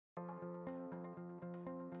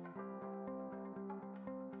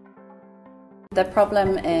The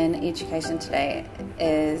problem in education today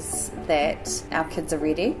is that our kids are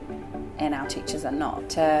ready and our teachers are not.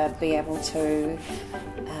 To be able to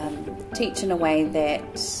teach in a way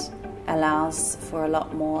that allows for a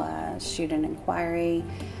lot more student inquiry,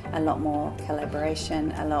 a lot more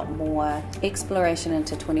collaboration, a lot more exploration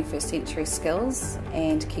into 21st century skills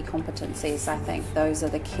and key competencies. I think those are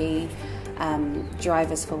the key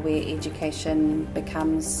drivers for where education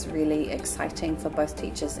becomes really exciting for both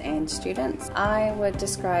teachers and students. I would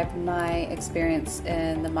describe my experience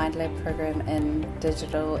in the MindLab program in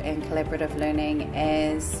digital and collaborative learning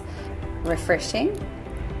as refreshing,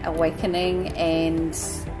 awakening, and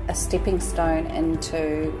a stepping stone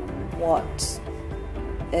into what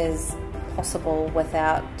is possible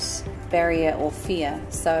without barrier or fear.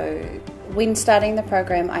 So when starting the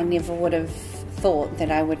program, I never would have thought that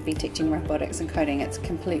I would be teaching robotics and coding. It's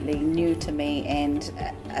completely new to me and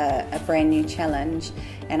a brand new challenge,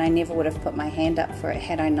 and I never would have put my hand up for it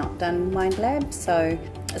had I not done MindLab. So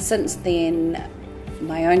since then,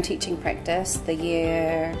 my own teaching practice, the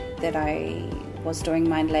year that I was doing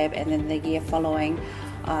MindLab and then the year following,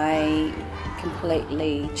 I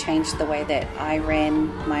completely changed the way that I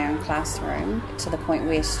ran my own classroom to the point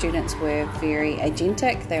where students were very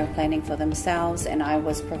agentic. They were planning for themselves and I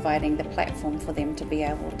was providing the platform for them to be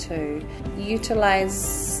able to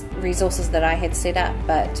utilize resources that I had set up,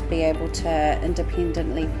 but be able to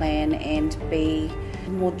independently plan and be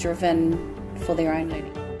more driven for their own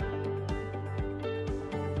learning.